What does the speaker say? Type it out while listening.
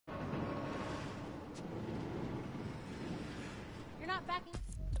not backing.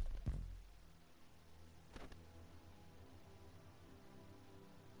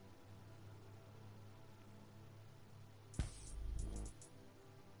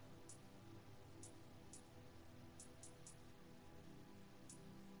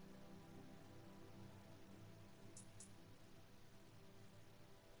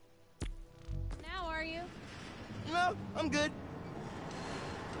 Now are you? No, I'm good.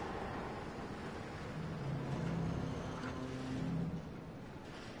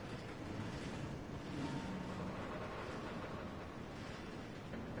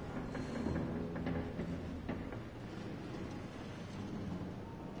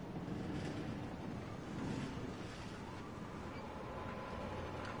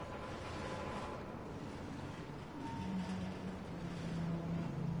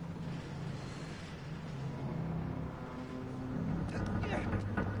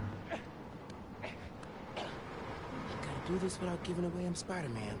 Do this without giving away I'm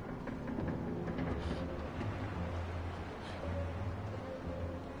Spider-Man.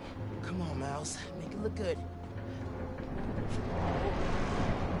 Come on, Miles. Make it look good.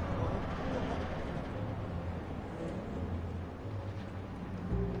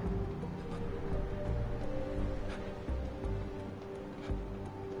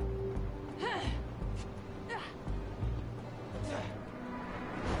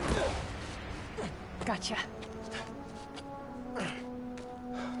 Gotcha.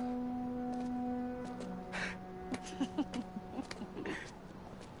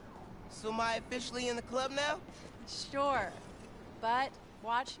 So am I officially in the club now? Sure. But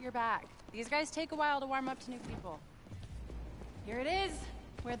watch your back. These guys take a while to warm up to new people. Here it is,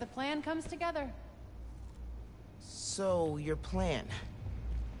 where the plan comes together. So, your plan.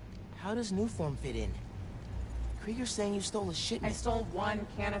 How does Newform fit in? Krieger's saying you stole a shipment. I stole one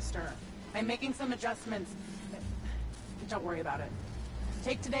canister. I'm making some adjustments. Don't worry about it.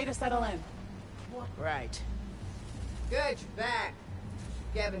 Take today to settle in. Right. Good, you're back.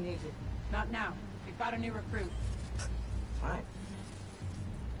 Gavin needs you. Not now. We've got a new recruit. Fine.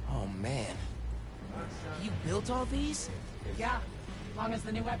 Oh, man. You built all these? Yeah. Long as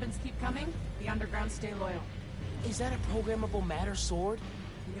the new weapons keep coming, the underground stay loyal. Is that a programmable matter sword?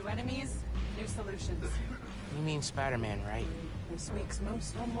 New enemies, new solutions. You mean Spider-Man, right? This week's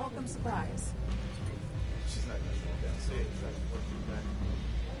most unwelcome surprise. She's not gonna come down. Say it. She's not gonna work you back.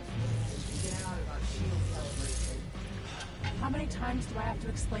 Get out of our shield celebration. How many times do I have to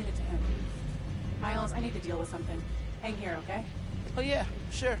explain it to him? Miles, I need to deal with something. Hang here, okay? Oh, yeah,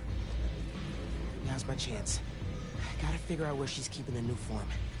 sure. Now's my chance. I gotta figure out where she's keeping the new form.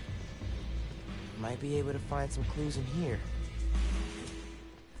 Might be able to find some clues in here.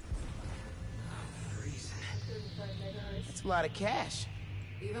 That's a lot of cash.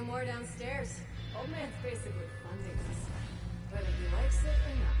 Even more downstairs. Old man's basically funding us, whether he likes it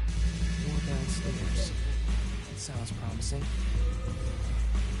or not. More downstairs. That sounds promising.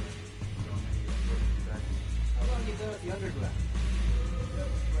 How long you been at the underground?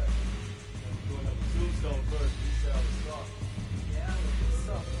 Going up the tombstone first, you sell the stock. Yeah, what's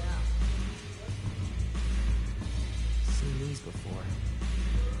up now? Seen these before.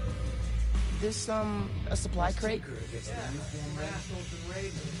 This, a supply crate? Rascals and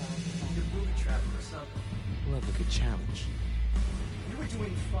ravens. You're booby trapping or something. Love a good challenge. You were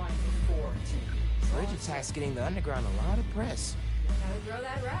doing fine before, Tinker. Bridge attack's getting the underground a lot of press. Gotta grow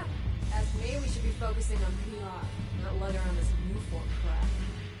that rap. As for me, we should be focusing on PR, not lugging around this new form crap.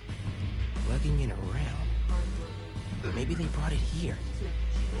 Lugging it around. Maybe they brought it here.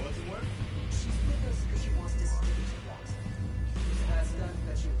 Going to work? She's with us because she wants to see what she wants. She's has done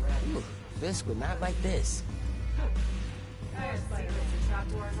that she rather. Ooh, Fisk would not like this. There's secrets and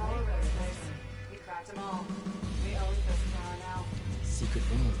trapdoors all over this place. We cracked them all. We own this car now. Secret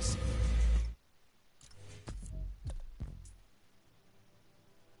rooms.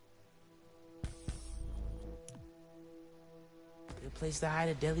 Good place to hide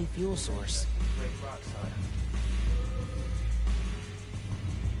a deadly fuel source. Break rocks, huh?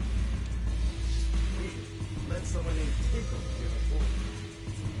 Let someone named Tickle give a boy.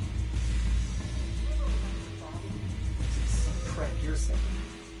 Some crap you're saying.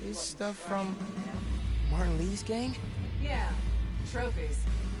 This stuff from Martin Lee's gang? Yeah, trophies.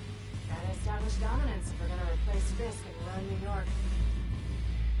 Gotta establish dominance if we're gonna replace Fisk and run New York.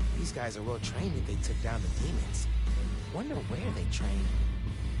 These guys are well trained if they took down the demons. Wonder where they train.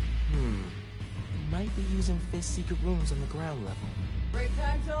 They might be using Fisk's secret rooms on the ground level. Break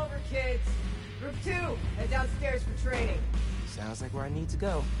time's over, kids. Group 2, head downstairs for training. Sounds like where I need to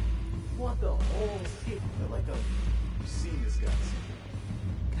go. Want the whole thing. They're like you've seen this guy.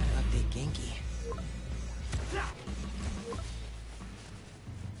 Gotta update Genki.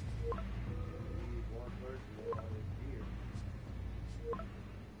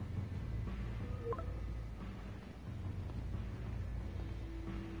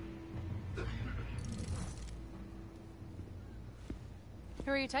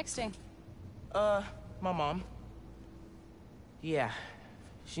 Who are you texting? My mom. Yeah,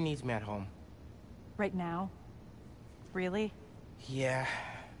 she needs me at home. Right now? Really? Yeah,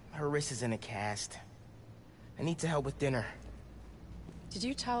 her wrist is in a cast. I need to help with dinner. Did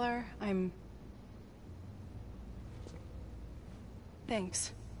you tell her I'm...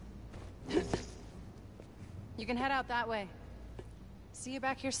 Thanks. You can head out that way. See you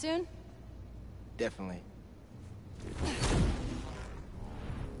back here soon? Definitely.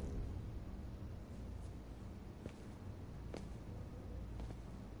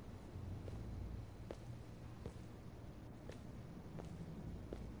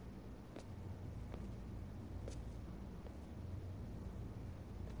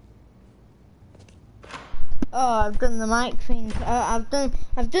 Oh, I've done the mic thing. I've done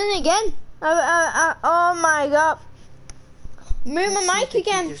it again. Oh my god. Move my mic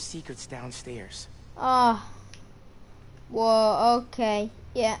again. There's secrets downstairs. Oh. Whoa, okay.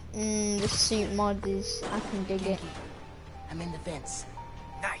 Yeah, the suit mod is, I can dig it. I'm in the vents.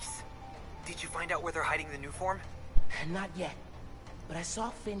 Nice. Did you find out where they're hiding the new form? Not yet, but I saw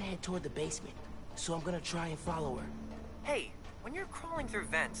Finn head toward the basement, so I'm gonna try and follow her. Hey, when you're crawling through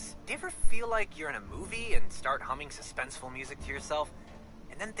vents, do you ever feel like you're in a movie and start humming suspenseful music to yourself?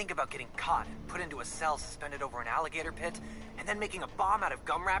 And then think about getting caught and put into a cell suspended over an alligator pit, and then making a bomb out of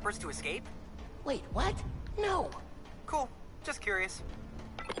gum wrappers to escape? Wait, what? No. Cool. Just curious.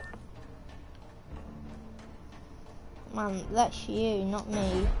 Man, that's you, not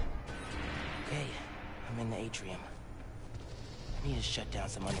me. Okay, I'm in the atrium. I need to shut down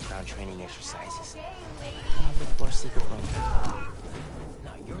some underground training exercises. I'll look for a secret room.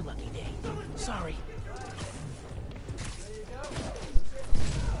 Not your lucky day. Sorry.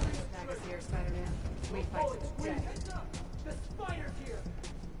 Back us here, Spider-Man. We fight to the death. The spider's here!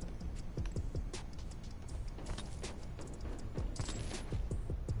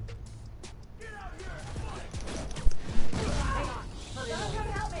 Get out here! Come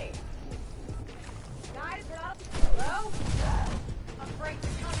help me! Guys, we're not... Hello? Afraid to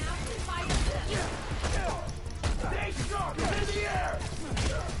come out and fight us? Stay sharp! In the air!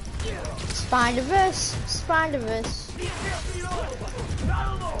 Spider-Verse, Spider-Verse. Not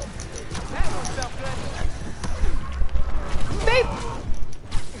alone! Beep!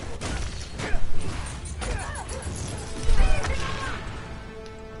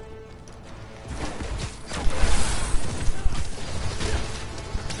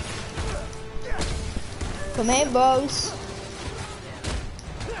 Come here, boys.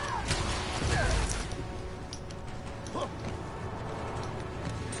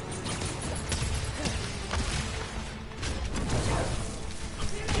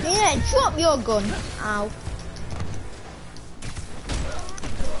 Yeah, drop your gun. Ow.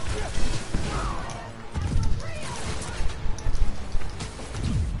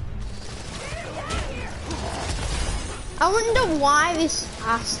 I wonder why this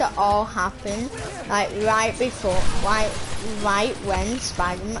has to all happen, like right before, right when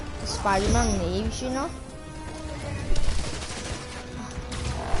Spider-Man leaves, you know?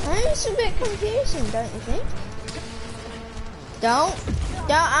 It's a bit confusing, don't you think? Don't,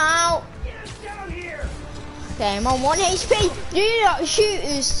 ow! Okay, I'm on 1 HP. Do not shoot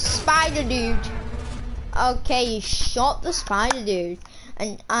this spider dude. Okay, you shot the spider dude,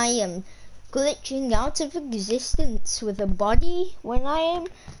 and I am glitching out of existence with a body when I am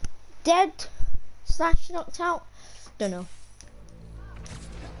dead / knocked out. Don't know.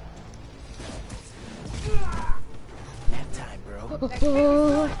 Nap time, bro.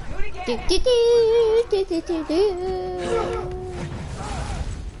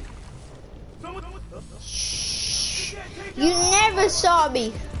 Shh. You never saw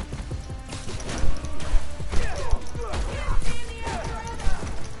me.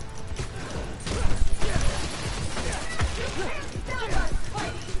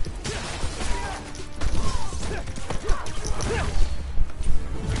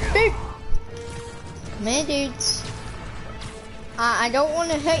 Come here, dudes. I don't want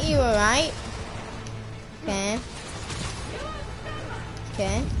to hurt you, alright? Okay.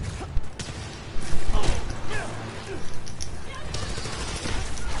 Okay.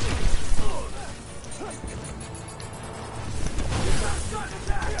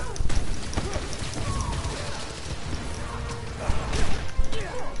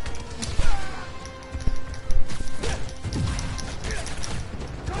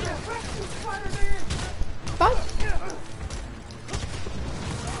 Bye.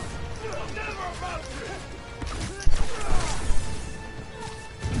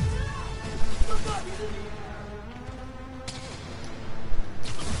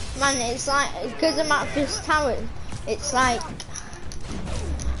 Man, it's like, because I'm at this tower, it's like,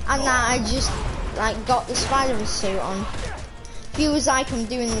 and that I just like got the Spiderman suit on. Feels like I'm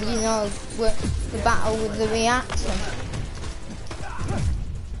doing, you know, the battle with the reactor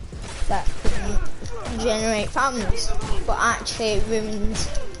that can generate families, but actually it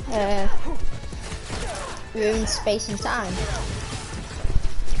ruins space and time.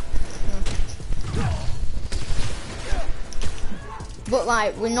 But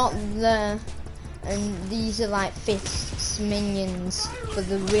like we're not there, and these are like Fist's minions, but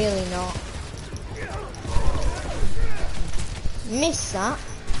they're really not. Miss that.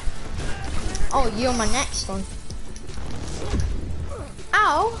 Oh, you're my next one.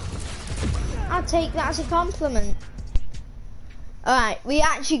 Ow! I'll take that as a compliment. Alright, we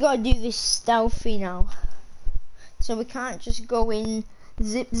actually gotta do this stealthy now. So we can't just go in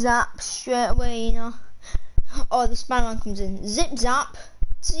zip zap straight away, you know. Oh, the Spider-Man comes in. Zip zap.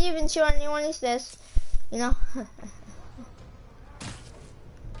 See even sure anyone is this, you know.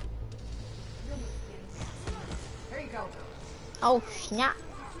 Here you go. Oh snap.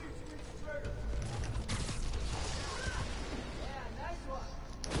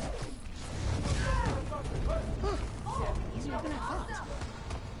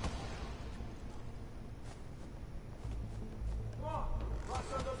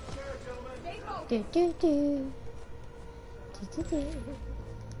 Do do do. Do do do.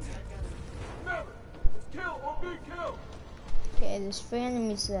 Okay, there's 3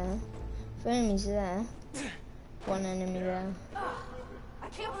 enemies there. 3 enemies there. 1 enemy there. I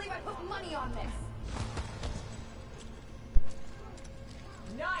can't believe I put money on this.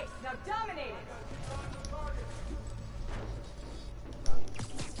 Nice. Now dominate it.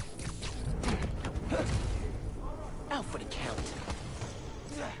 Out for the count.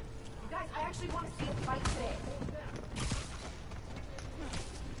 You guys, I actually want to see a fight today.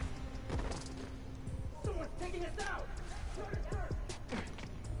 Someone's taking us out!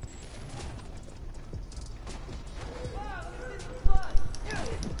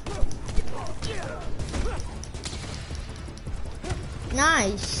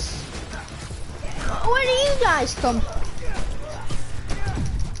 Nice. Where do you guys come?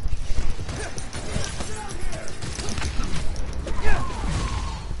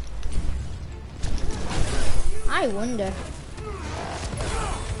 I wonder.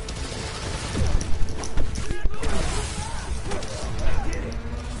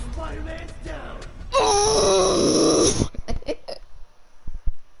 Spider-Man's down!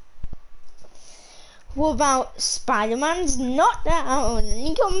 What about Spider-Man's not down?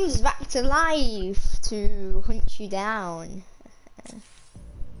 He comes back to life to hunt you down.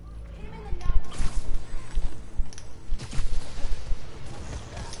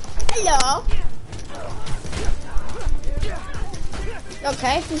 Hello.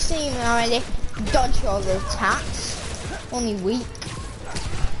 Okay, you've seen me already. Dodge all the attacks. Only weak.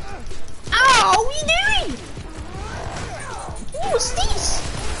 Ow! What are you doing? What's this?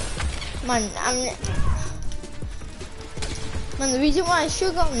 Man, the reason why I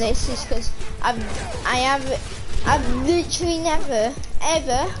should on this is because I've literally never,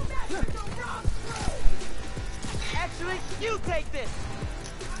 ever. Actually, you take this.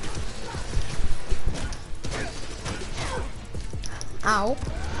 Ow.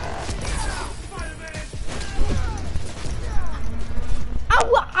 Ow,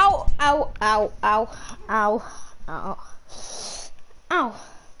 ow, ow, ow, ow, ow, ow. Ow.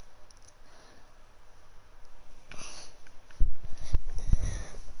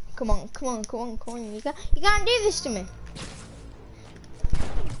 Come on, come on, come on, come on. You can't do this to me.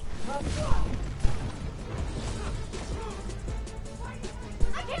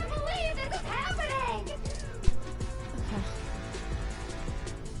 I can't believe this is happening!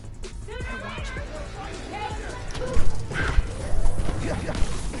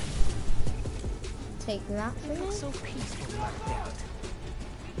 Take that from me. So peaceful like that.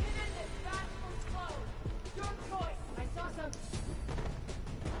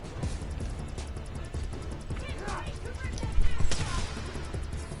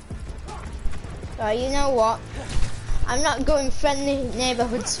 You know what? I'm not going friendly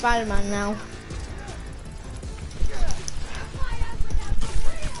neighborhood Spider-Man now.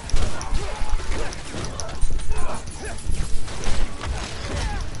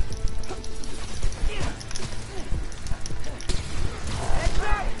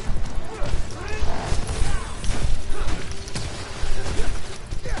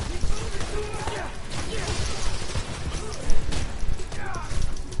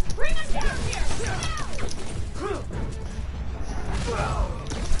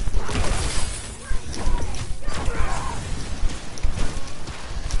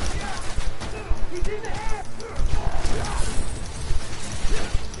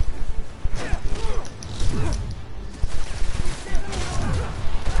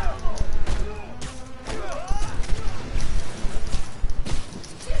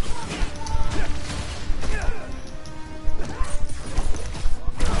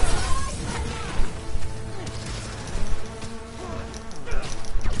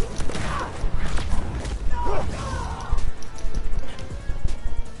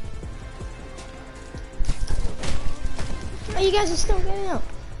 you guys are still getting up.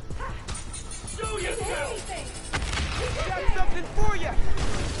 Show yourself! Got something for you!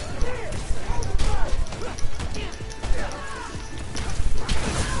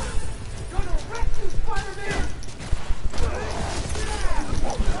 Gonna wreck you, Spider-Man!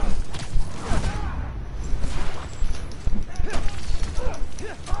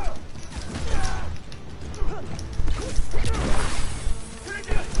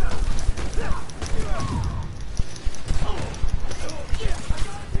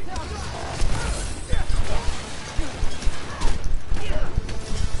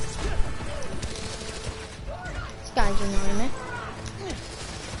 This guy's annoying me.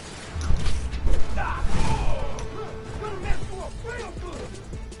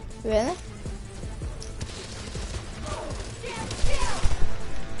 Really?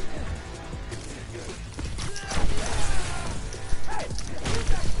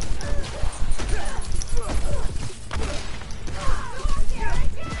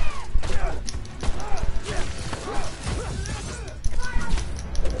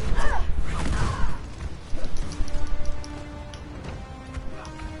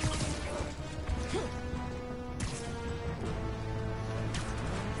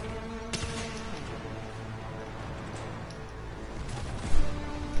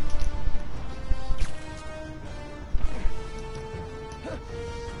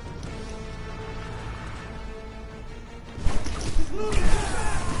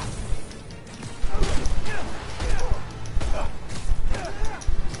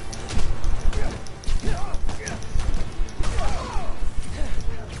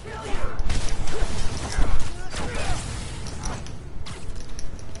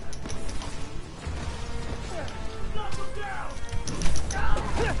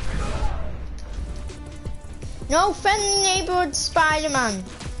 No friendly neighborhood Spider-Man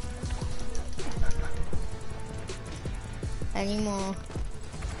anymore.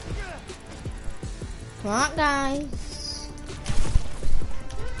 Come on, guys.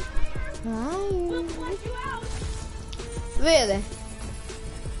 Bye. Really?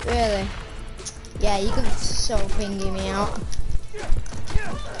 Really? Yeah, you can so pingy me out.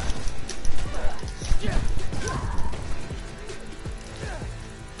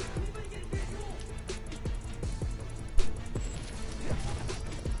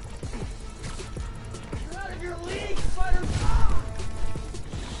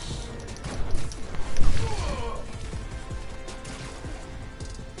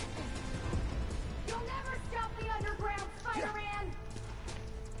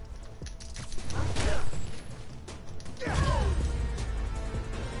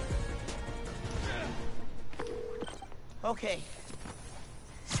 Okay.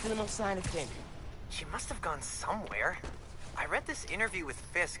 Still no sign of Finn. She must have gone somewhere. I read this interview with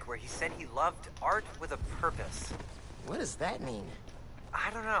Fisk where he said he loved art with a purpose. What does that mean? I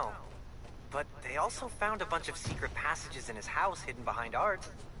don't know. But they also found a bunch of secret passages in his house hidden behind art.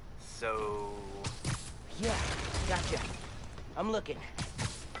 So... Yeah, gotcha. I'm looking.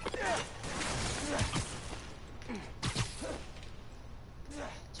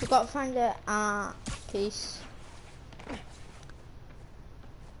 So we've got to find the art piece.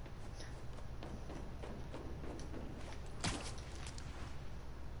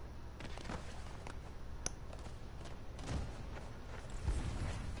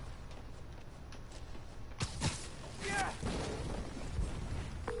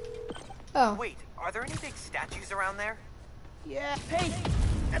 Oh. Wait, are there any big statues around there? Yeah, hey!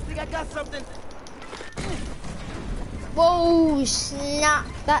 I think I got something! Whoa, snap!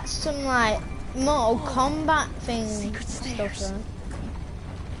 That's some like Mortal Kombat thing. Secret stairs. Stuff,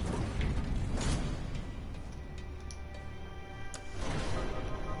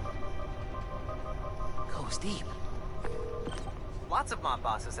 right? Goes deep. Lots of mob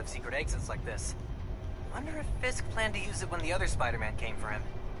bosses have secret exits like this. Wonder if Fisk planned to use it when the other Spider-Man came for him.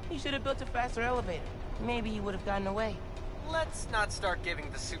 He should have built a faster elevator. Maybe he would have gotten away. Let's not start giving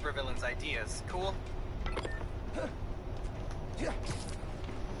the supervillains ideas, cool? Hear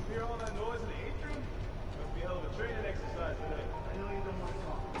all that noise in the atrium? Must be a hell of a training exercise today. I know you don't want to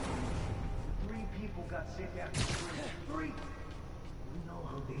talk. 3 people got sick after the 3. We know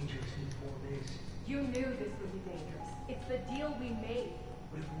how dangerous this form is. You knew this would be dangerous. It's the deal we made.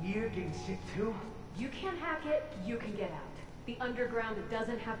 But if we're getting sick too, You can't hack it, you can get out. The underground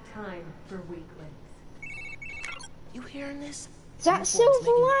doesn't have time for weaklings. You hearing this? Is that Uniform's silver making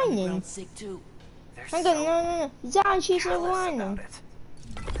the lining? underground sick too. They're Hang so on, no. Is that actually silver callous lining? about it.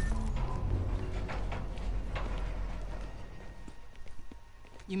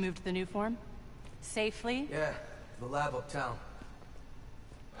 You moved to the new form? Safely? yeah, the lab uptown.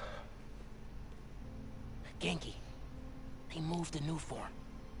 Genki, They moved the new form.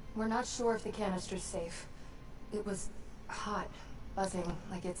 We're not sure if the canister's safe. It was hot, buzzing,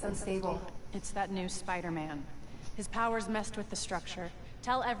 like it's unstable. It's that new Spider-Man. His powers messed with the structure.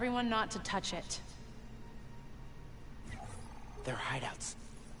 Tell everyone not to touch it. They're hideouts.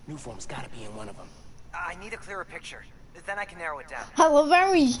 New form's gotta be in one of them. I need a clearer picture. Then I can narrow it down. I love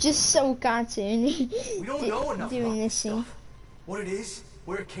how he's just so cartoony. We don't know enough doing about this this scene. stuff. What it is,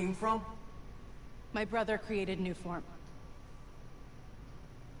 where it came from. My brother created new form.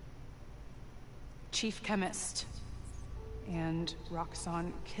 Chief chemist. And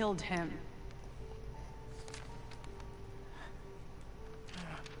Roxxon killed him.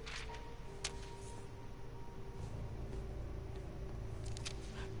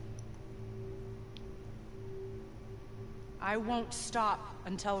 I won't stop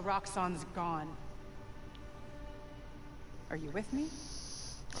until Roxxon's gone. Are you with me?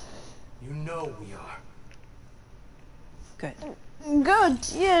 You know we are. Good. Good,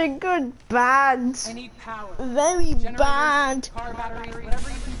 yeah, good, bad. I need power. Very Generators, bad. car batteries, whatever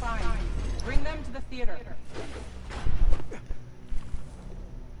you can find. Bring them to the theater.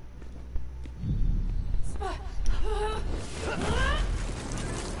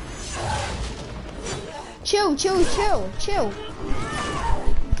 Chill, chill, chill, chill.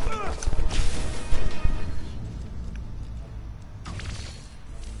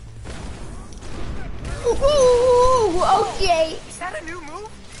 Ooh, okay. Is that a new move?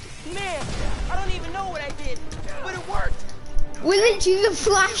 Man, I don't even know what I did, but it worked. Will it do the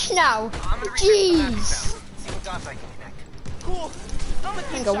flash now? I'm gonna research the map you Jeez. found. See what dots I can connect. Cool. I'm gonna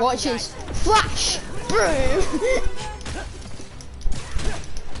keep Hang on, shocking watch guys. this. Flash! Boom!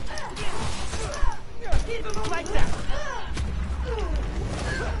 Keep it like that.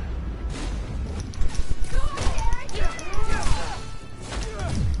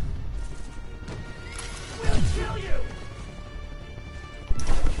 We'll kill you.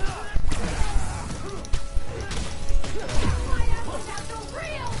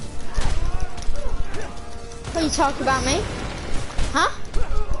 What are you talking about me? Huh?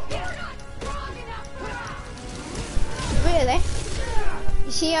 Really?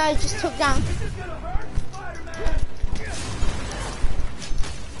 You see I just took down.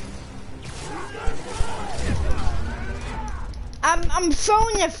 I'm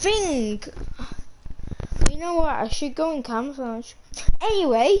throwing a thing. You know what? I should go in camouflage.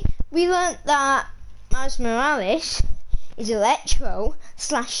 Anyway, we learnt that Miles Morales is Electro /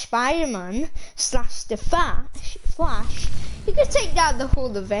 Spider-Man / the Flash. You could take down the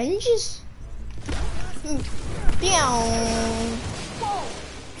whole Avengers. Whoa!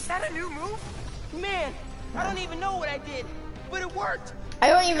 Is that a new move? Man, I don't even know what I did, but it worked. I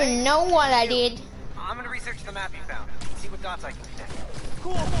don't even know what I did. I'm gonna research the map you found. See what dots I can connect.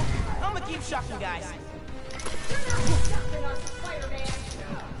 Cool. I'm gonna keep shocking guys.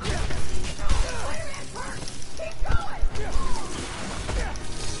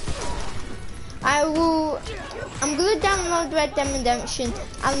 I'm gonna download Red Dead Redemption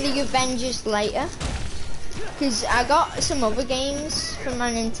and the Avengers later, because I got some other games for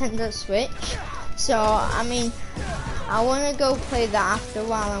my Nintendo Switch. So I mean, I wanna go play that after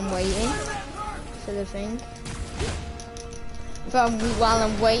while I'm waiting for the thing. While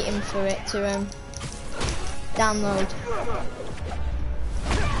I'm waiting for it to download.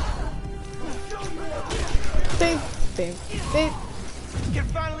 Boom, boom, boom. Can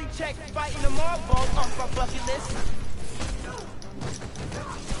finally check fighting the Marvel off my bucket list.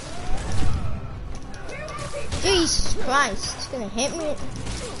 Jesus Christ, it's gonna hit me.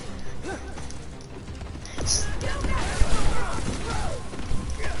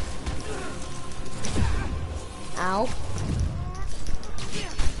 Ow.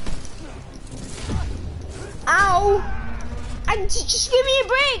 Ow! And just give me a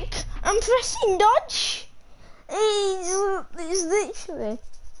break! I'm pressing dodge! It's literally...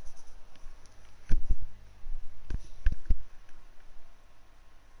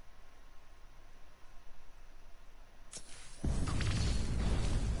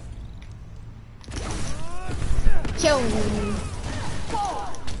 Kill me. Whoa!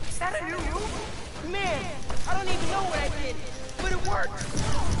 Is that a new move? Man, I don't even know what I did, but it worked.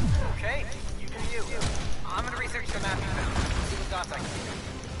 Okay, you do you. I'm gonna research the map you found. See what dots I can connect.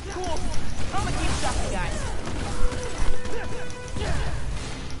 Cool. I'm gonna keep shocking guys.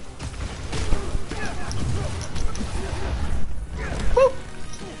 Woo.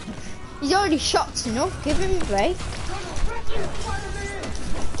 He's already shot enough, give him a break.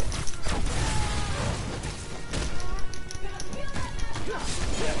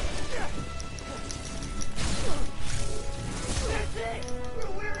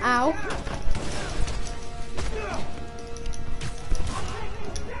 Ow.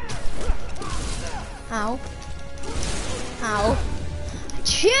 Ow. Ow.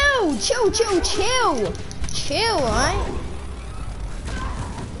 Chill, chill, chill, chill. Chill, right?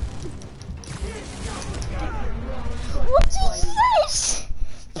 What is this?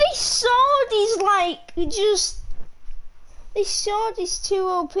 This sword is like, this sword is too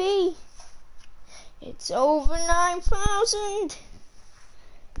OP. It's over 9,000.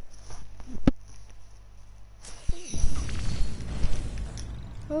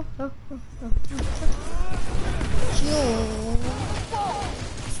 Oh.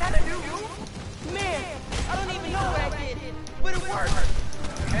 Is that a new move? Man, I don't even know what I did, but it worked.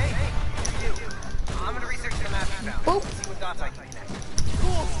 Okay, you. I'm gonna research the map you found. Oh. See what dots I can connect.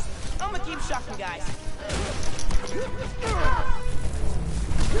 Cool. I'm gonna keep shocking guys.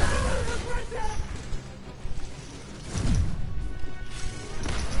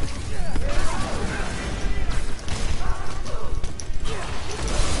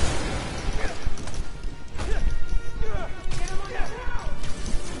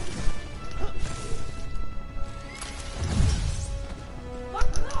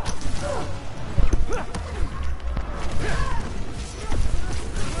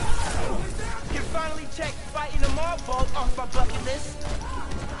 Can finally check fighting a mob vault off my bucket list.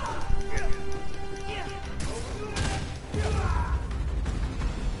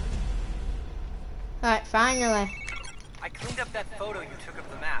 Alright, finally. I cleaned up that photo you took of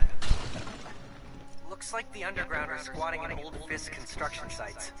the map. Looks like the underground are squatting in old Fisk construction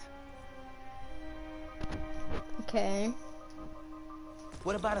sites. Okay.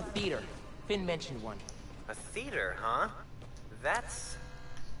 What about a theater? Finn mentioned one. A theater, huh? That's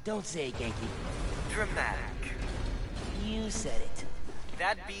Don't say it, Genki. dramatic. You said it.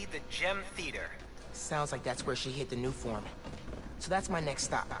 That'd be the Gem Theater. Sounds like that's where she hit the new form. So that's my next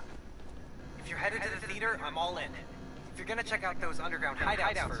stop. If you're headed to the theater, I'm all in. If you're gonna check out those underground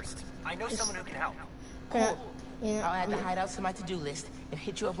hideouts first, I know someone who can help. Yeah. I'll add the hideouts to my to-do list and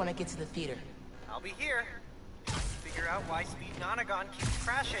hit you up when I get to the theater. I'll be here. Figure out why Speed Nonagon keeps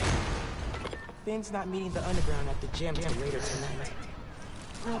crashing. Finn's not meeting the underground at the gym till later tonight.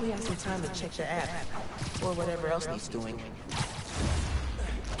 Probably has some time to check the app, or whatever else he's doing.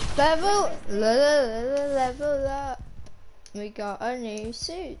 Level up. We got a new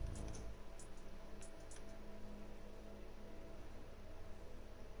suit.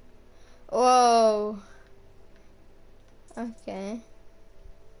 Whoa. Okay.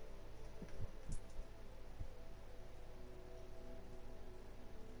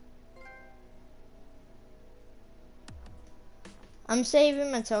 I'm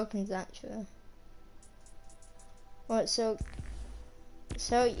saving my tokens actually. What, so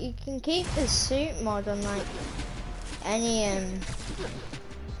you can keep the suit mod on like any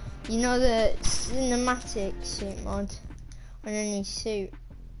you know, the cinematic suit mod on any suit.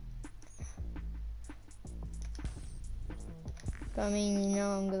 But I mean, you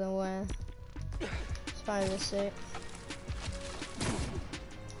know I'm gonna wear spider suit.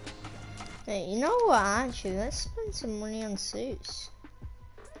 Hey, you know what, actually, let's spend some money on suits.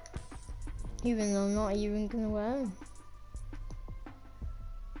 Even though I'm not even gonna wear them.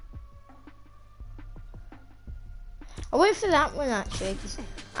 I'll wait for that one actually, because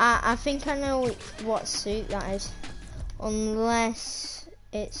I think I know what suit that is. Unless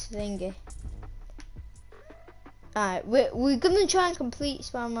it's thingy. Alright, we're gonna try and complete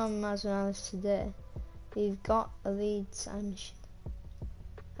Spiderman milesmorales today. We've got a lead side mission.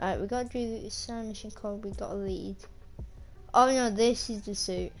 Alright, we gotta do the side mission code, we got a lead. Oh no, this is the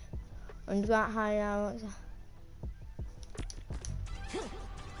suit. Underground hideout.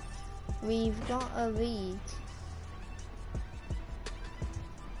 We've got a lead.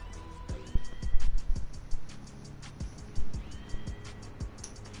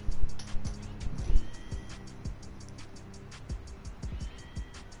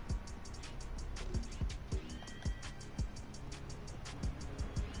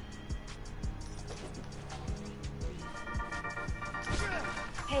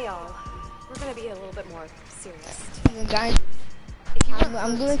 Hey y'all, we're gonna be a little bit more serious. Guys, If you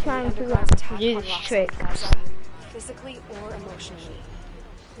I'm gonna try and figure out attack how to do on this Roxanne trick. Plaza, physically or emotionally,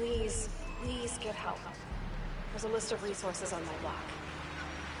 please get help. There's a list of resources on my blog.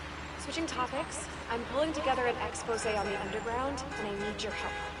 Switching topics, I'm pulling together an expose on the underground, and I need your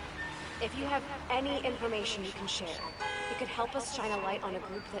help. If you have any information you can share, it could help us shine a light on a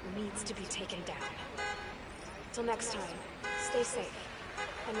group that needs to be taken down. Till next time, stay safe.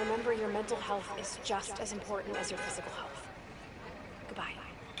 And remember, your mental health is just as important as your physical health. Goodbye.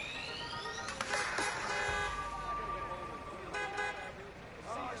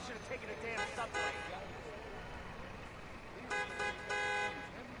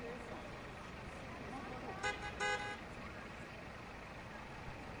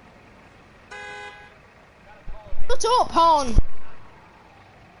 Shut up, Hon!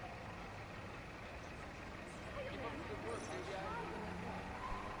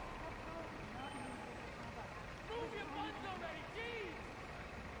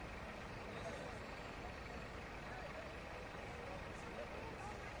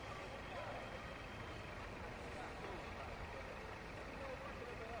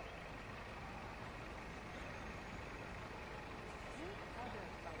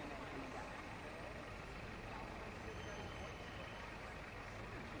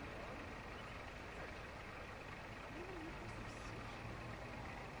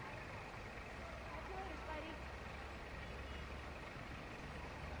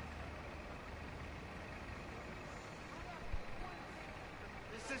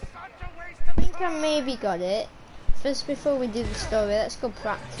 I think I maybe got it. First, before we do the story, let's go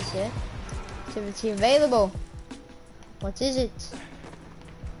practice it. Activity available. What is it?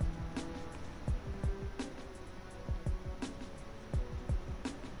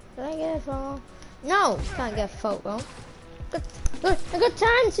 Did I get a photo? No, can't get a photo. I got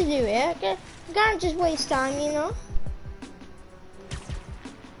time to do it. I can't just waste time, you know.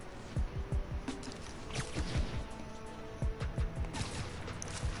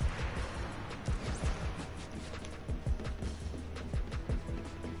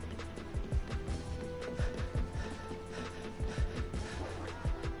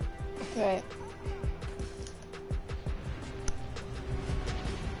 Right.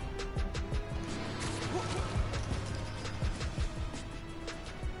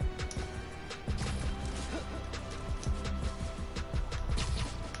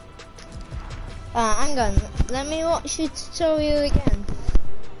 Hang on. Let me watch your tutorial again.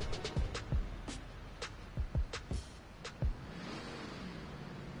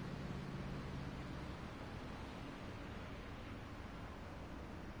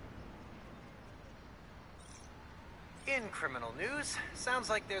 In criminal news, sounds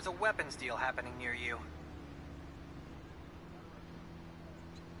like there's a weapons deal happening near you.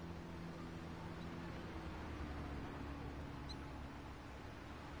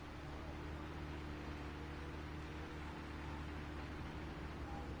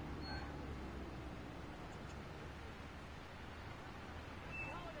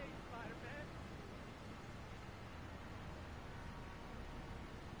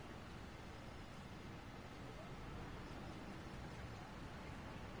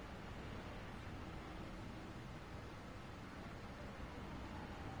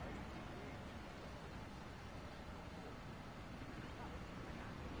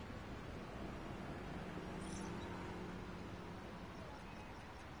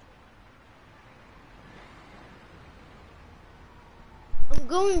 I'm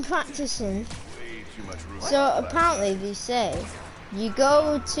going practicing. So apparently they say you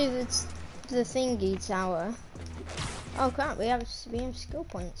go to the thingy tower. Oh crap, we have skill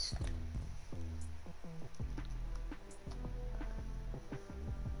points.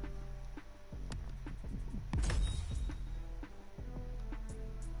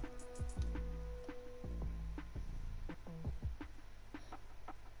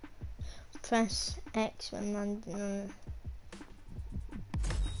 Press X when landing.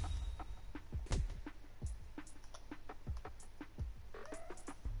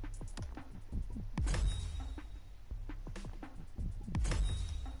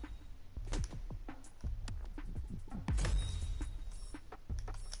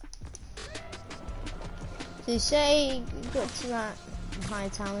 They say go to that high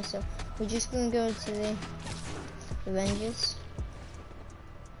tower, so we're just gonna go to the Rangers.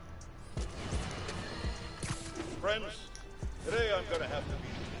 Friends, today I'm gonna have to be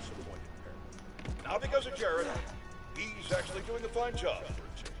the disappointed parent. Not because of Jared. He's actually doing a fine job for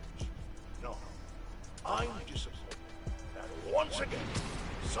a change. No, I'm disappointed that once again,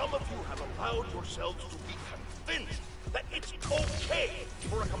 some of you have allowed yourselves to be convinced that it's okay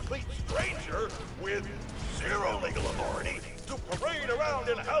for a complete stranger with zero legal authority to parade around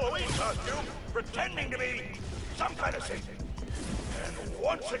in a Halloween costume pretending to be some kind of saint. And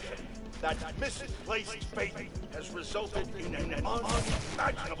once again, that misplaced faith has resulted in an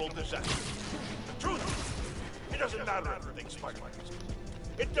unimaginable disaster. The truth is, it doesn't matter if you think Spiderman is.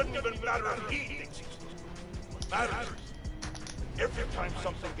 It doesn't even matter if he thinks he's. What matters is, every time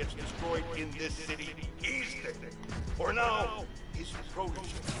something gets destroyed in this city, he's there. For now, his protege.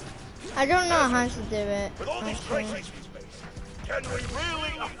 I don't know how to do it. With all these crises in space, can we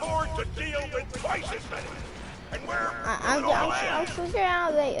really afford to deal with twice as many? And where I'll figure it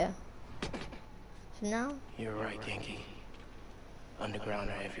out later. For now. You're right, Genki.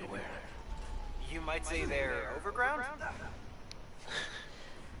 Underground are everywhere. You might say they're overground?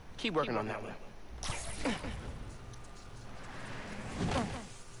 Keep working on that one.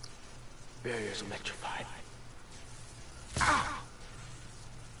 Barrier's electrified. Ah!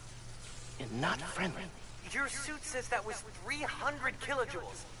 And not friendly. Your suit says that was 300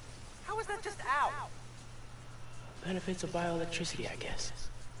 kilojoules. How is that just out? Benefits of bioelectricity, I guess.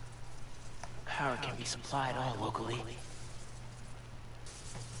 Power can be supplied all locally.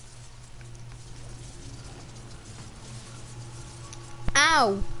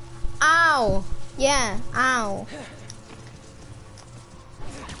 Ow! Ow! Yeah, ow.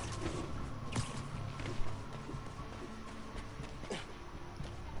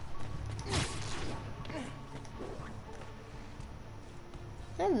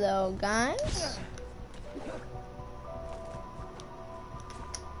 Hello, guys.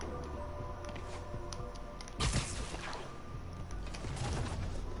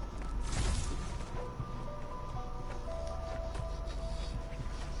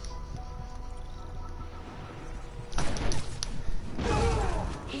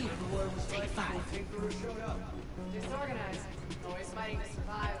 Disorganized. Always fighting to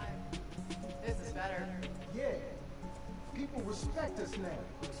survive. This is better. Yeah. People respect us now.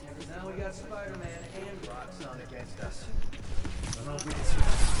 Now we got Spider-Man and Roxxon against us.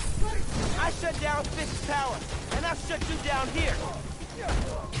 I shut down Fisk's tower, and I'll shut you down here.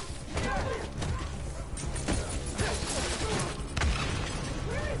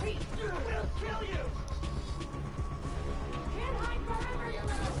 Where is he? We'll kill you! Can't hide forever, you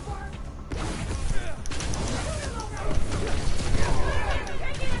little squirt!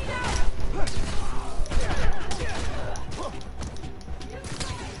 Taking it down!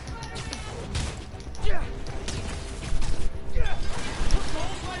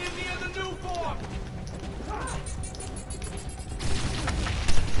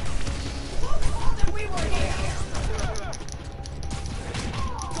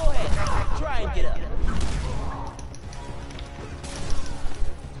 Go ahead, try and get up.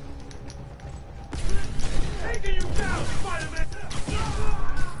 Taking you down, Spider-Man!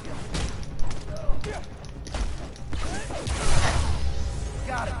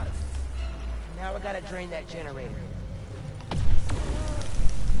 Got him. Now I gotta drain that generator.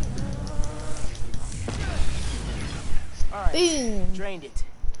 Alright, Boom. drained it.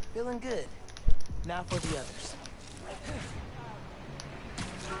 Feeling good. Now for the others.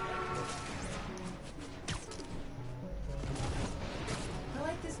 I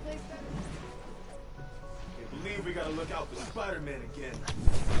like this place better. Can't believe we gotta look out for Spider-Man again.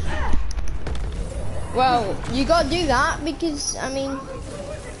 Well, you gotta do that because, I mean,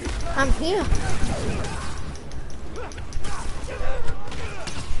 I'm here.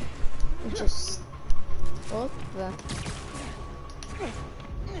 Just... what the...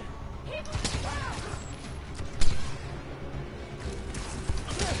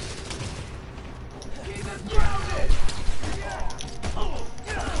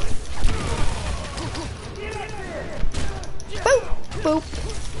 Boop! Boop!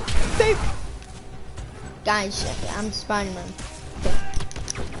 Boop! Guys, I'm Spider-Man.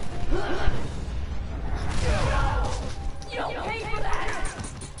 You'll pay for that!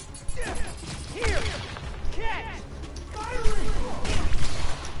 Here! Catch!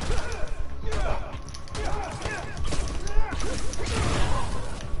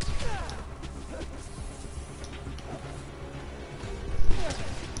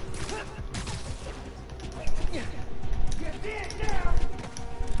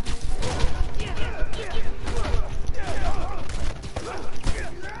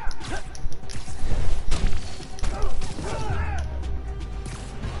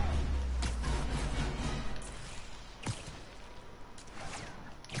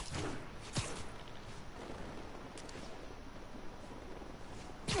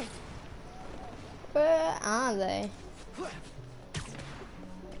 Where are they? Up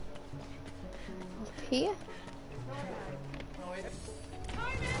here?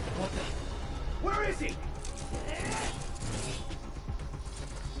 Where is he?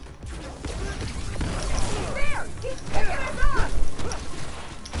 There! He's picking us up!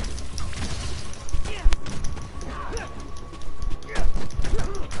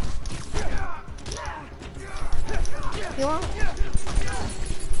 You want?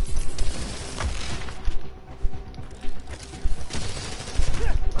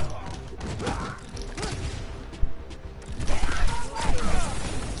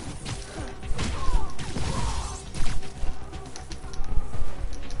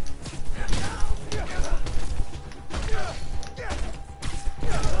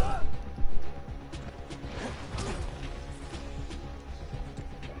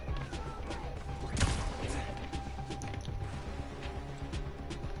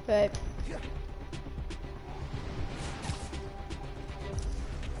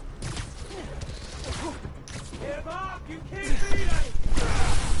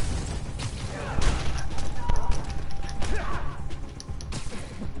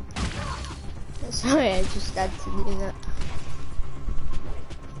 Sorry, I just had to do that.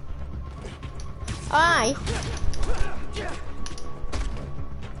 Aye.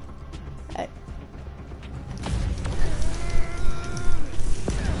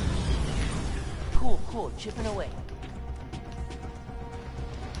 Cool, chipping away.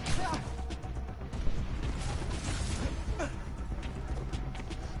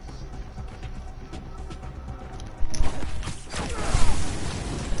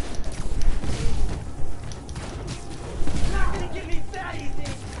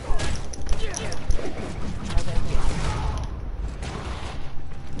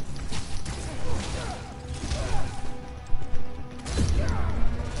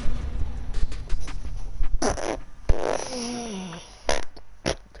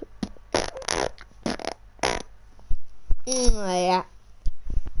 Yeah.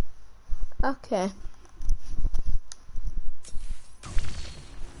 Okay.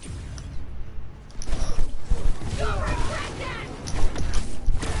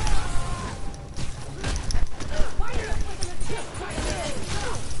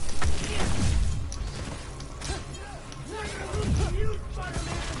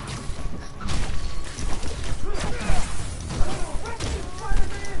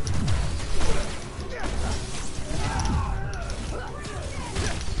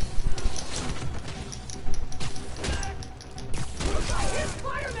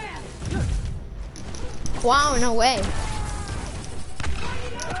 Wow, no way.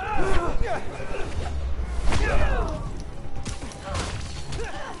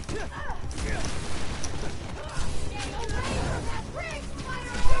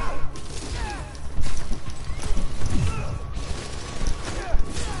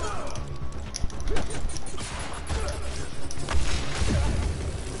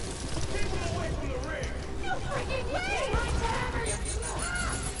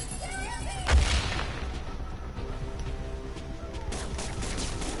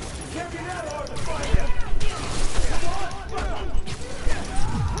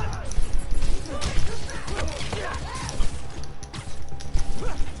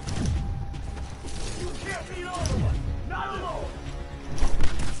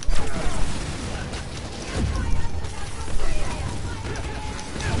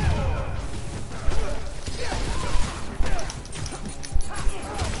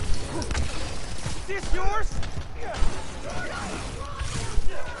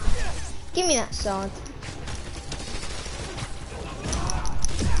 Give me that sword.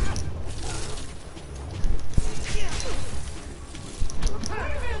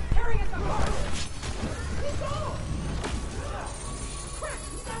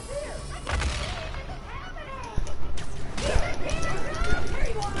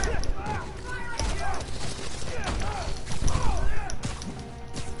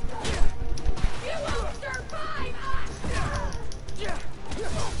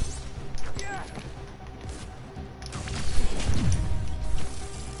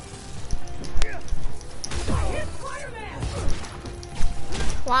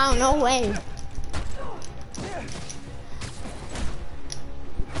 Wow, no way.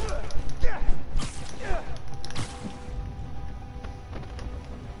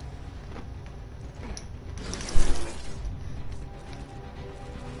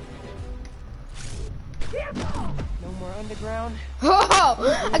 No more underground.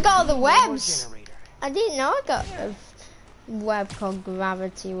 Oh, I got all the webs. I didn't know I got a web called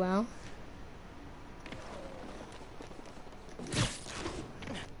Gravity Well.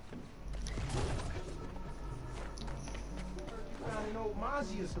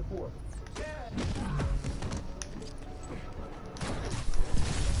 Support.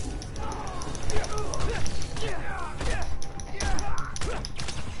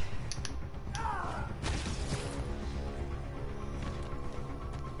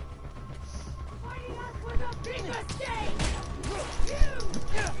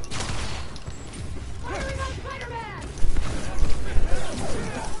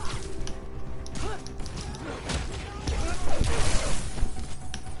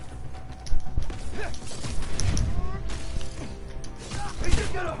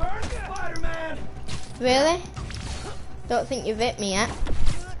 Really? Don't think you've hit me yet.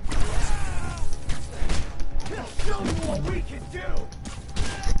 Show me what we can do.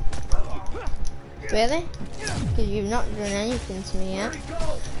 Really? Because you've not done anything to me yet.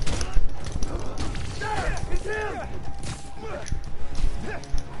 It's him.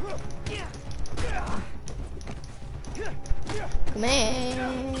 Come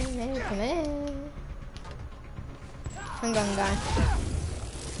here, come here. Hang on, guy.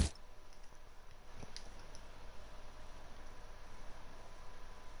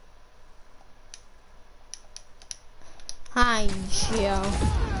 Hi, Joe.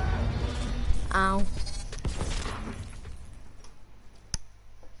 Ow.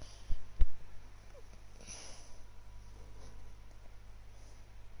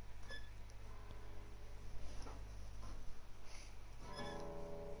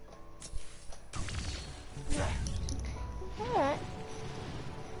 Alright.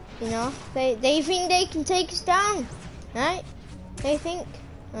 You know, they think they can take us down, right? They think,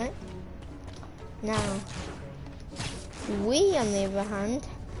 right? Now, we, on the other hand,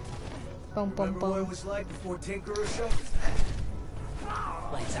 bum bum Remember what it bum. was like before Tinkerer Show?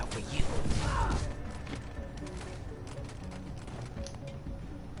 Lights out for you.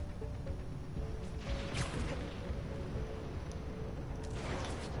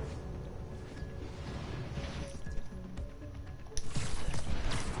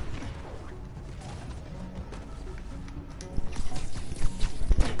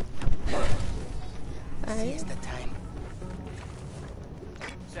 Seize the time.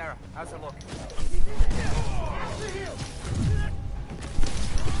 Sarah, how's it look?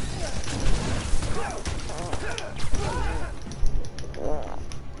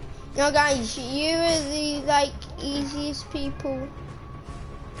 No, guys, you are the like easiest people.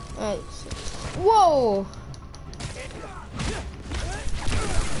 Right. Whoa!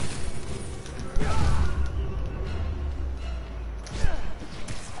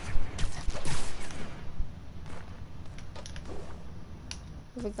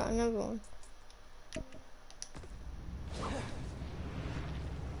 Have we got another one?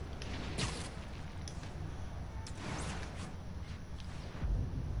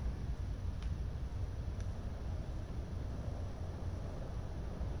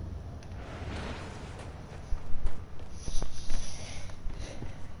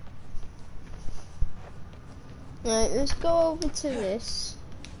 Right, let's go over to this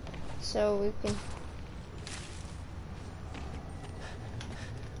so we can.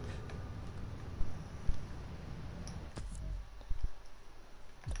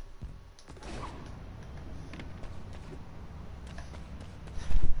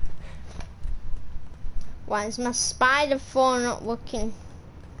 Why is my spider 4 not working?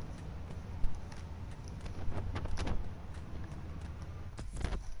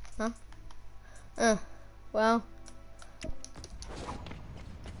 Huh? Well.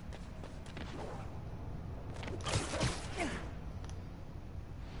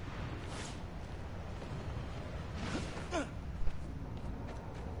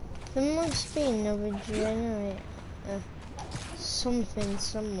 There must be another generator. Something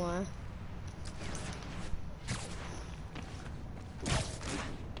somewhere.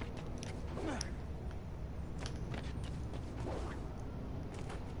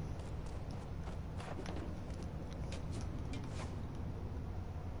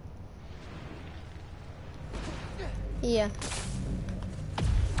 Yeah.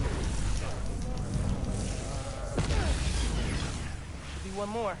 Should be one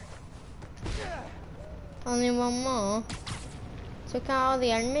more. Only one more. Took out all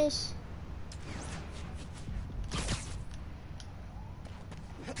the enemies.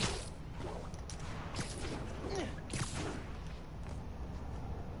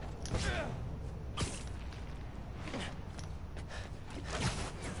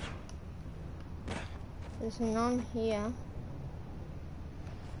 There's none here.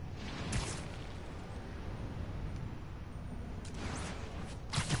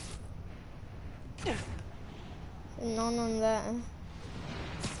 None on there.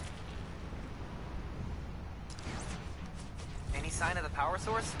 Any sign of the power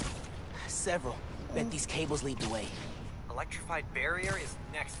source? Several. Bet these cables lead the way. Electrified barrier is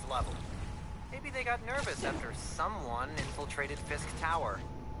next level. Maybe they got nervous after someone infiltrated Fisk Tower.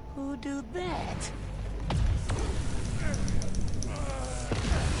 Who do that?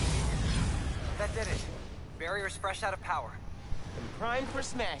 That did it. Barrier's fresh out of power. I'm primed for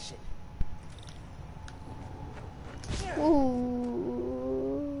smashing.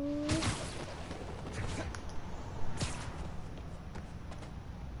 Ooh.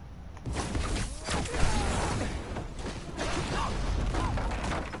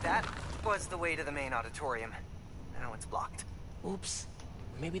 That was the way to the main auditorium. Now it's blocked. Oops.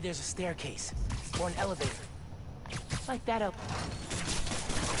 Maybe there's a staircase. Or an elevator. Like that up.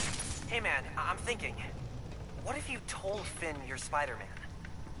 Hey man, I'm thinking. What if you told Finn you're Spider-Man?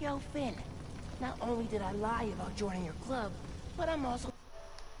 Yo, Finn. Not only did I lie about joining your club, but I'm also...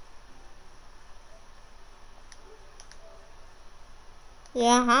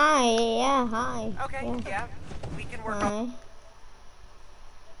 Yeah, hi. Yeah, hi. Okay, yeah. We can work on...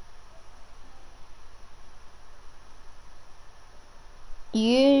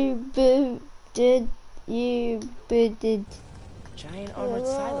 You booted. Giant armored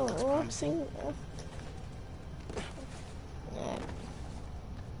silo looks promising.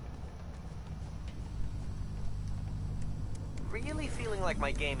 Really feeling like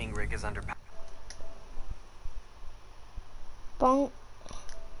my gaming rig is under... Bonk.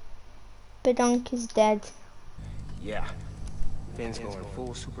 Badonk is dead. Yeah. Finn's going full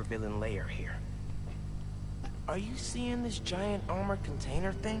supervillain layer here. Are you seeing this giant armored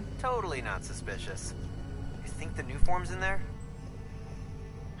container thing? Totally not suspicious. You think the new form's in there?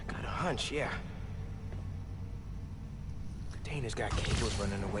 I got a hunch, yeah. Container's got cables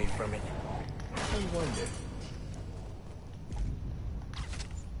running away from it. I wonder.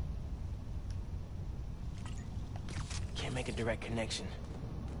 Can't make a direct connection.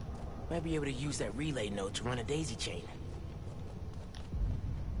 Might be able to use that relay node to run a daisy chain.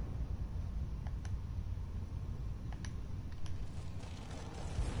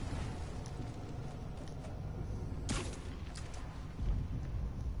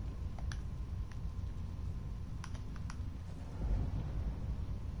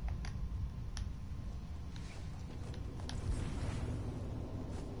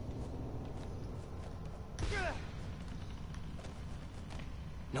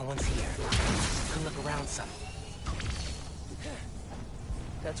 No one's here. Could look around some.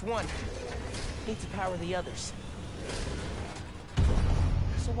 That's one. Need to power the others.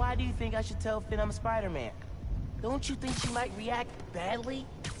 So why do you think I should tell Finn I'm Spider-Man? Don't you think she might react badly?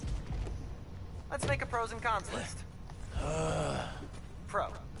 Let's make a pros and cons list. Pro.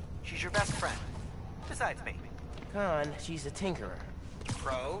 She's your best friend. Besides me. Con, she's a tinkerer.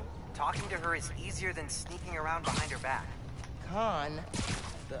 Pro. Talking to her is easier than sneaking around behind her back. Con,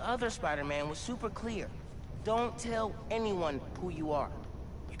 the other Spider-Man was super clear. Don't tell anyone who you are.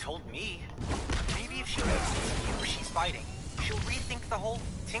 You told me. Maybe if she knows who she's fighting, she'll rethink the whole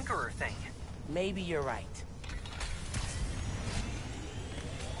tinkerer thing. Maybe you're right.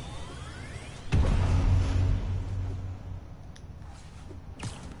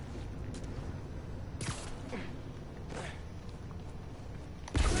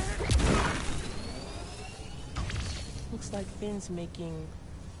 Looks like Finn's making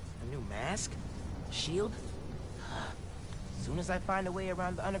a new mask? Shield? As soon as I find a way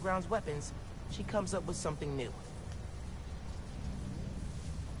around the Underground's weapons, she comes up with something new.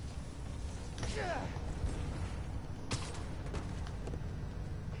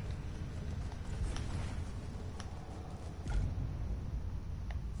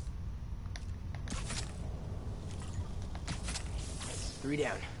 Three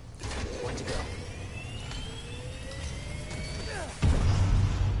down. One to go.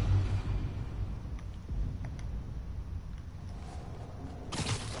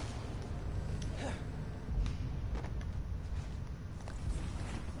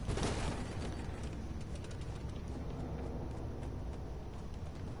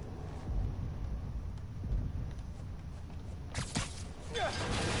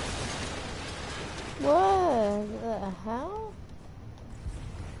 What the hell?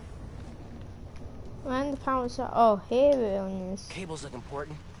 And the power shot. Oh, here it is. Cables look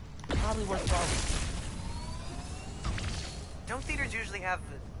important. Probably worth following. Don't theaters usually have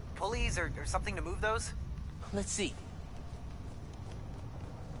pulleys or something to move those? Let's see.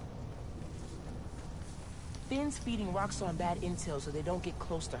 Finn's feeding Roxxon bad intel so they don't get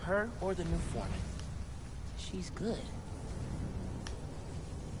close to her or the new foreman. She's good.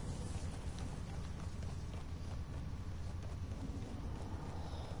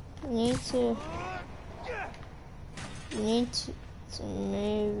 Need to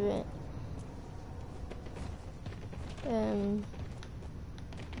move it.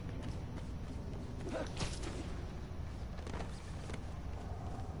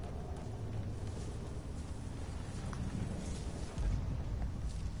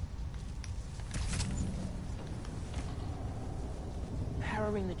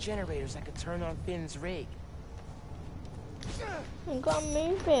 Powering the generators, I could turn on Finn's rig. I gotta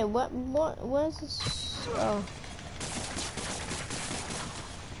move it. Where's this? Oh.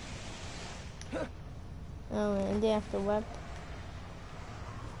 Oh, and they have to web.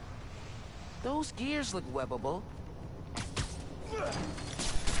 Those gears look webbable.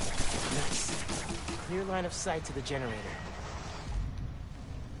 Nice. Clear line of sight to the generator.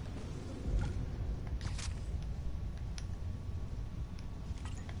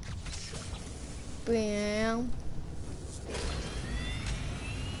 Bam.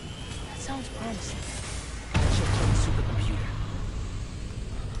 That sounds promising. Check on the supercomputer.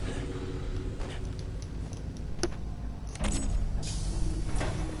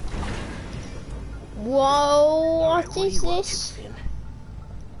 Whoa, Alright, what what is are you up to, this? Finn?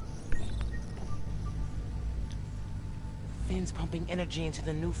 Finn's pumping energy into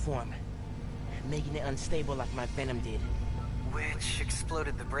the new form, making it unstable like my venom did. Which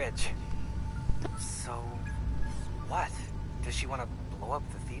exploded the bridge. So, what? Does she want to blow up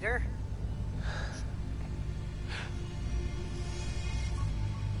the theater?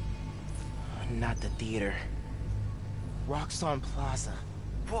 Not the theater. Roxxon Plaza.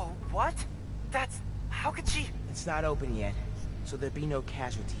 Whoa, what? How could she? It's not open yet, so there'll be no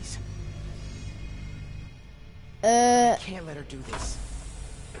casualties. I can't let her do this.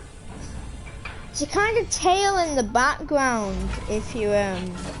 It's a kind of tail in the background, if you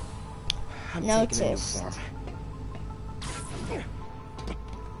I'm noticed. taking a new form.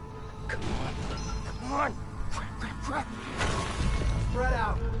 Come on. Spread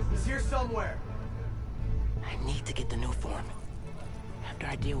out. He's here somewhere. I need to get the new form. After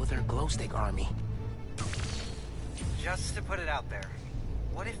I deal with her glow stick army. Just to put it out there,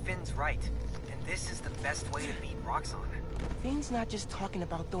 what if Finn's right, and this is the best way to beat Roxxon? Finn's not just talking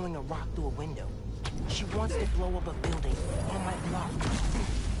about throwing a rock through a window. She wants to blow up a building on my block.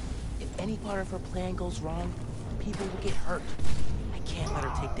 If any part of her plan goes wrong, people will get hurt. I can't let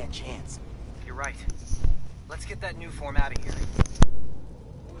her take that chance. You're right. Let's get that new form out of here.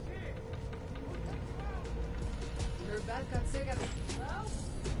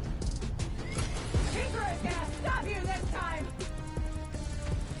 Dangerous gas! Stop you this time!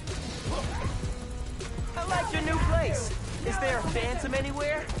 I like your new place. Is there a phantom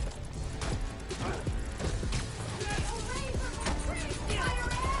anywhere?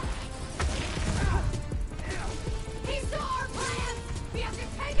 He saw our plan! We have to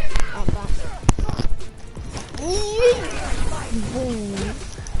take him out! Boom.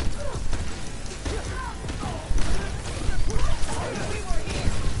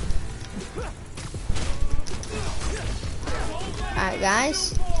 Alright, guys.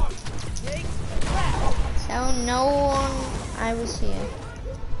 Tell no one I was here.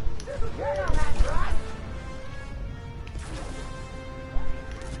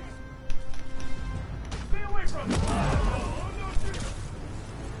 Stay away from him!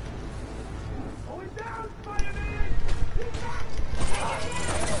 Going down, Spider-Man!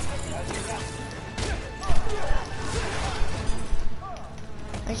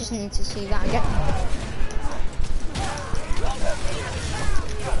 I just need to see that again.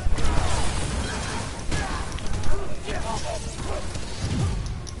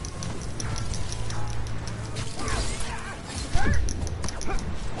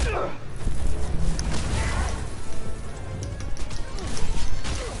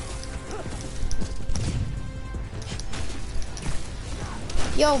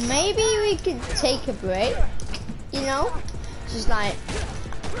 Yo, maybe we could take a break, you know? Just like,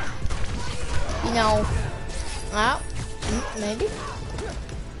 you know, well, maybe.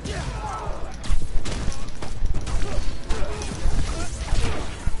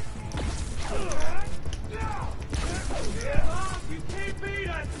 You can't beat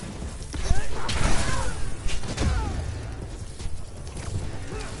us!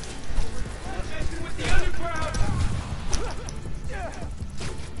 Messing with the underground!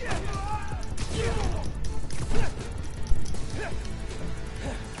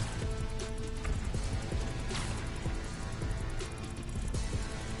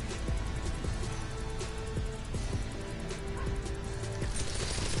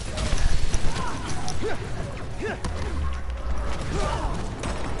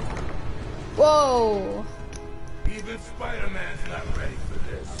 Whoa. Even Spider-Man's not ready for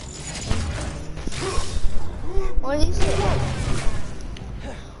this. What is it?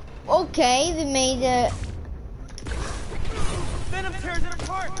 Okay, they made it. Venom tears it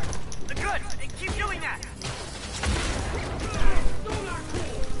apart! Good! Keep doing that!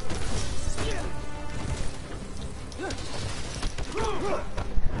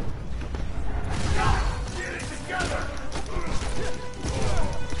 Get it together!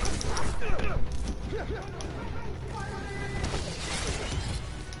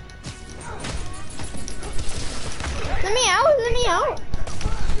 Let me out, let me out.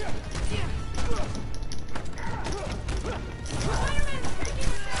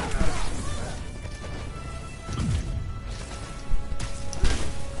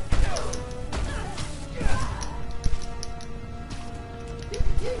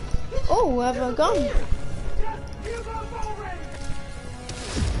 Oh, where have I gone?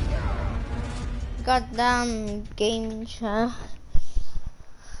 Goddamn game chat.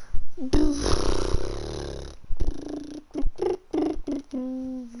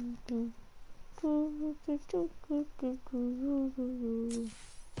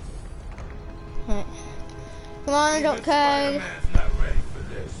 Right. Come on, Doc Code. Spider-Man's not ready for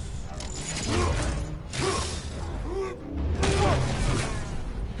this.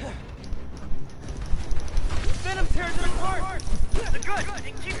 Venom tears it apart! Good!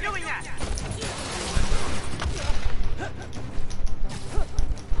 Keep doing that!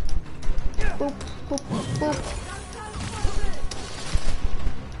 Boop, boop, boop.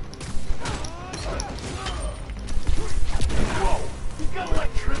 Whoa! You got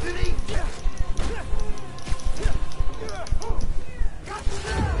electricity?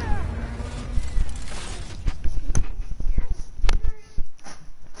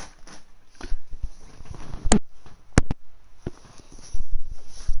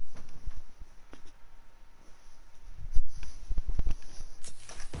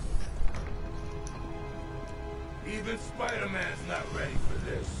 Even Spider-Man's not ready for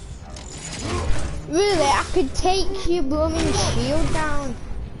this. Really, I could take your blooming shield down.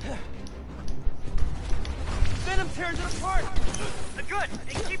 Venom tears it apart! Good!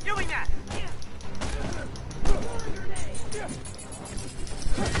 Keep doing that!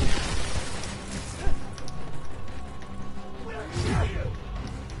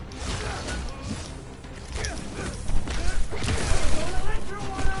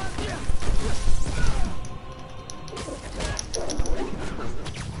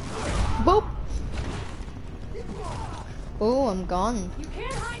 Boop. Oh, I'm gone. You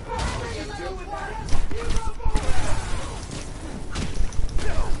can't hide forever, you little boy.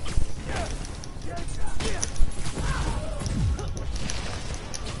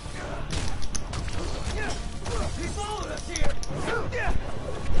 He followed us here!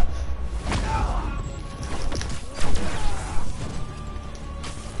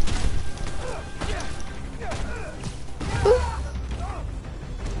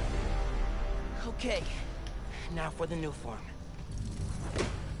 Okay, now for the new form.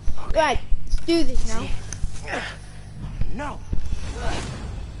 Right, let's do this now. No!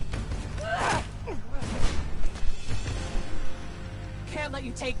 Can't let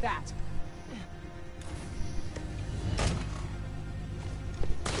you take that.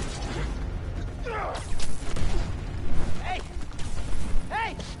 Hey!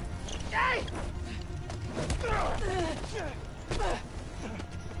 Hey! Hey!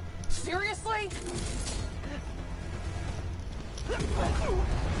 Seriously?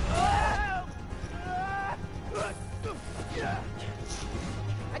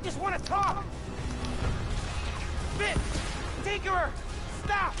 I just want to talk! Fit! Tinkerer!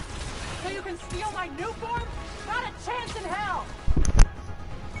 Stop! So you can steal my new form? Not a chance in hell!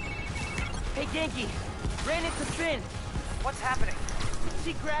 Hey, Genki! Ran into Finn! What's happening?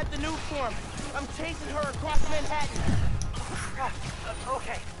 She grabbed the new form! I'm chasing her across Manhattan! Crap.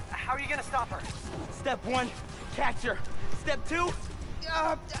 Okay, how are you gonna stop her? Step 1, catch her. Step 2,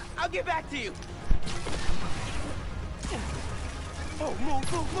 I'll get back to you. Oh,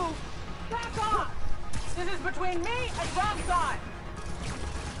 move. Back off! This is between me and Roxxon!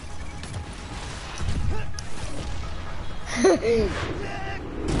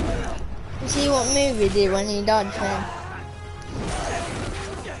 You see what movie did when he dodged him?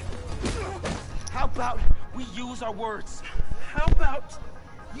 How about we use our words? How about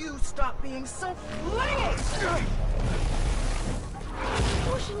you stop being so flingy?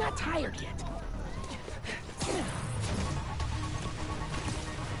 Oh, she's not tired yet.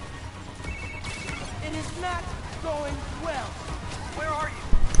 It is not going well. Where are you?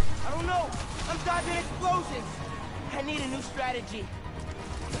 I don't know. I'm dodging explosions. I need a new strategy.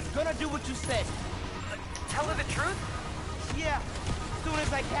 Gonna do what you said. Tell her the truth? Yeah, as soon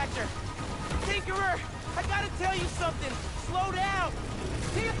as I catch her. Tinkerer, I gotta tell you something. Slow down.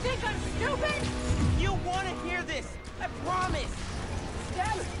 Do you think I'm stupid? You want to hear this. I promise.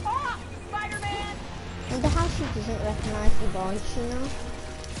 Step off, Spider-Man! I wonder how she doesn't recognize the voice, you know?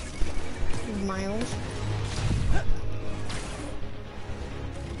 Miles.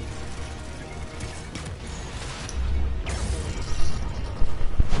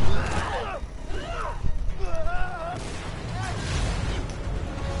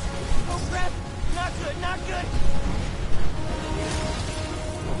 Oh crap! Not good!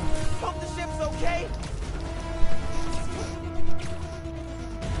 Hope the ship's okay.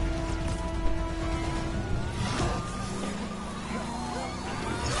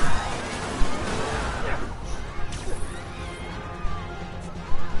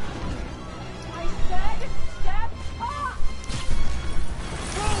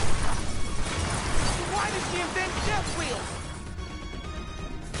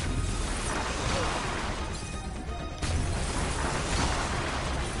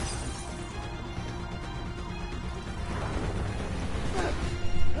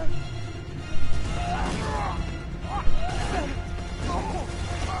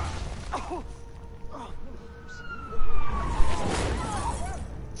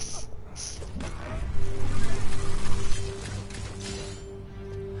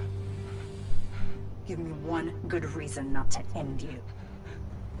 good reason not to end you.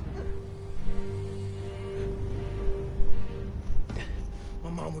 My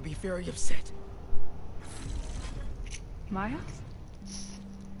mom would be very upset. Miles?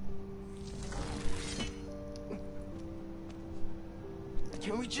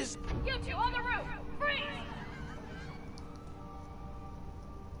 Can we just... You two on the roof! Freeze!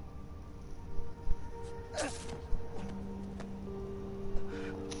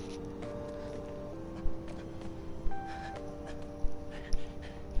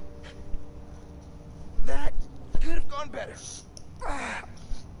 That could have gone better. I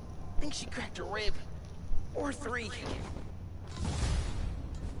think she cracked a rib. Or 3.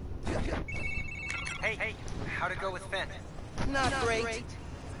 Hey, how'd it go with Finn? Not great.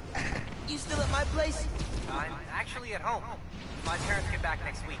 You still at my place? I'm actually at home. My parents get back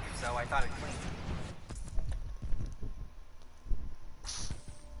next week, so I thought I'd clean.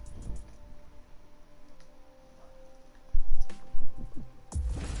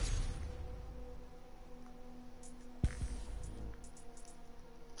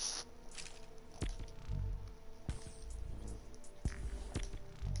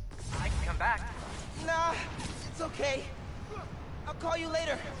 I can come back. Nah, it's okay. I'll call you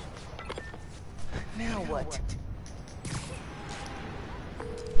later. Now what?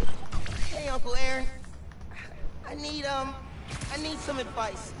 Hey, Uncle Aaron. I need some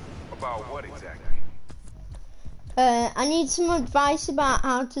advice. About what exactly? I need some advice about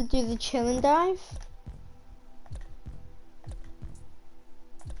how to do the chill and dive.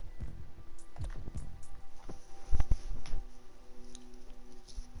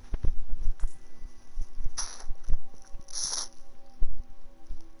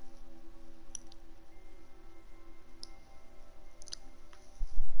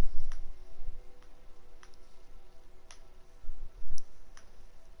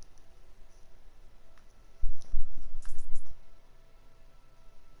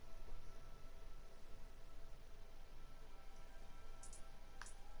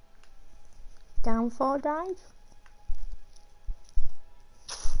 Downfall dive.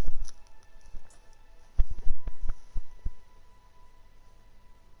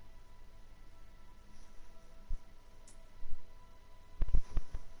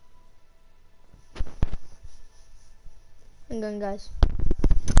 Hang on, guys.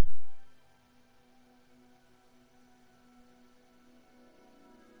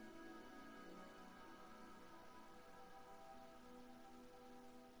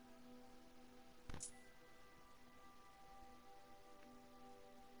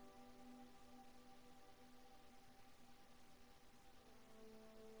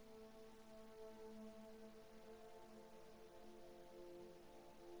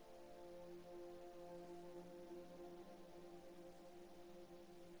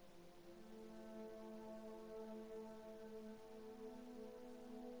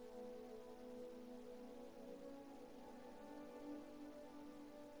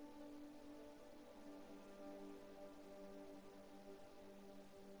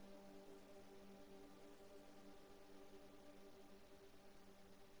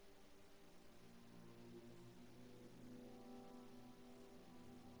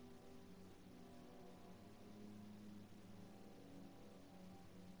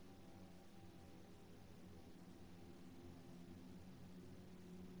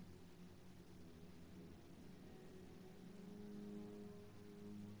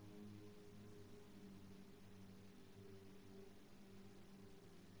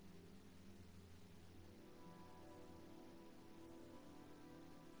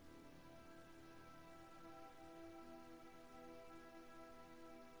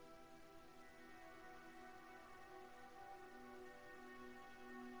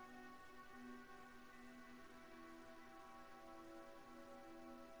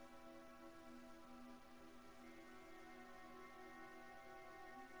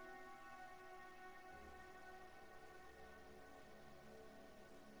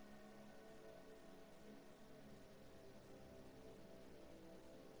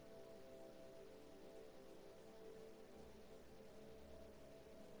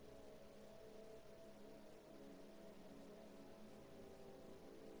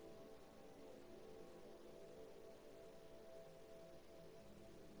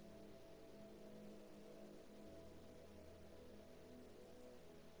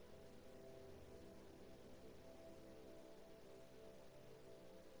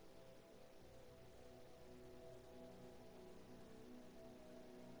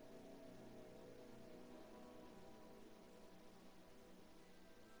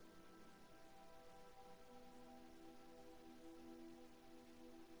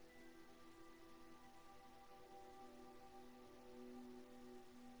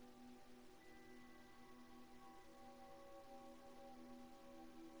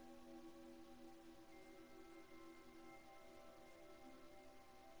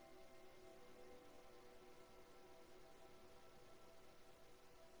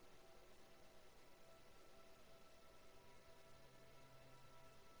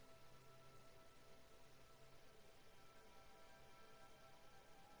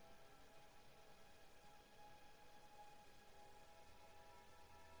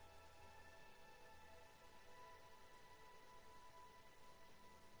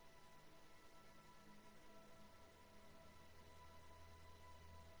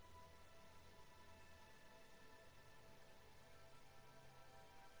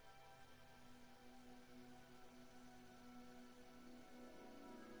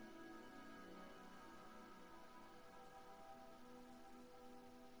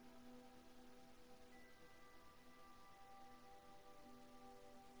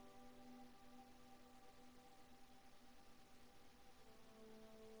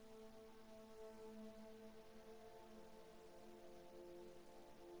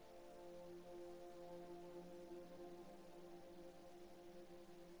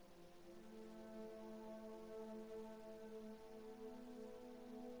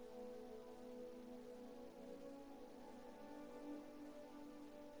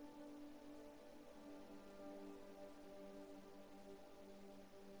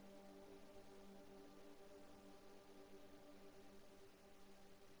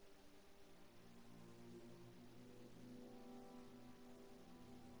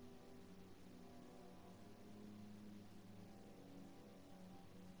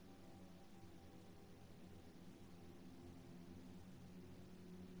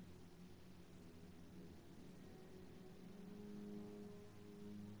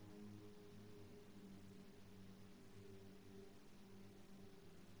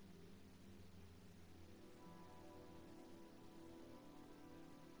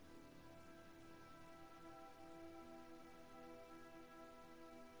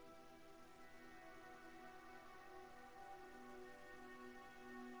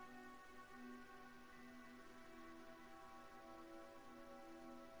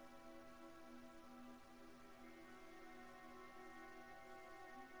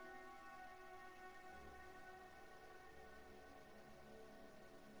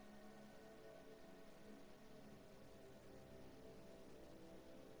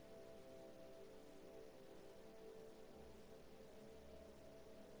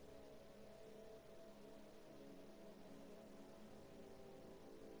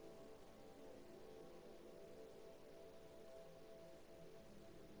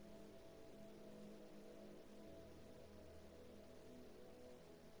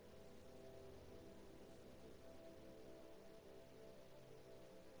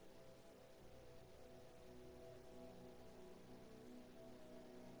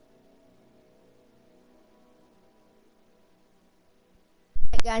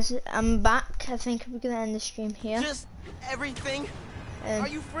 Guys, I'm back. I think we're gonna end the stream here. Just everything. Are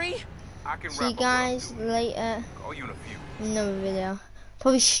you free? I can See you guys later Call you in a few. in another video.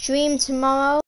 Probably stream tomorrow.